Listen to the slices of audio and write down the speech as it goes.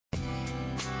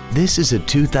This is a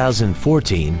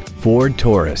 2014 Ford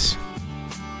Taurus.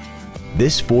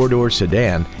 This four-door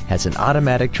sedan has an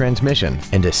automatic transmission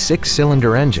and a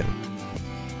 6-cylinder engine.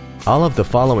 All of the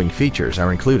following features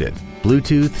are included: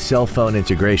 Bluetooth cell phone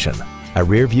integration, a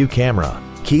rear-view camera,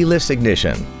 keyless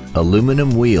ignition,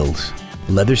 aluminum wheels,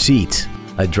 leather seats,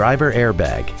 a driver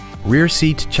airbag, rear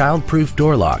seat child-proof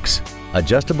door locks,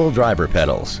 adjustable driver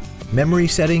pedals, memory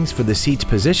settings for the seat's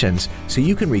positions so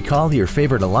you can recall your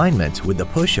favorite alignments with the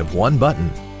push of one button.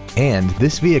 And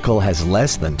this vehicle has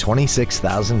less than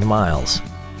 26,000 miles.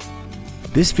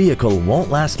 This vehicle won't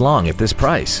last long at this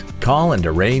price. Call and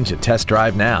arrange a test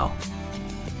drive now.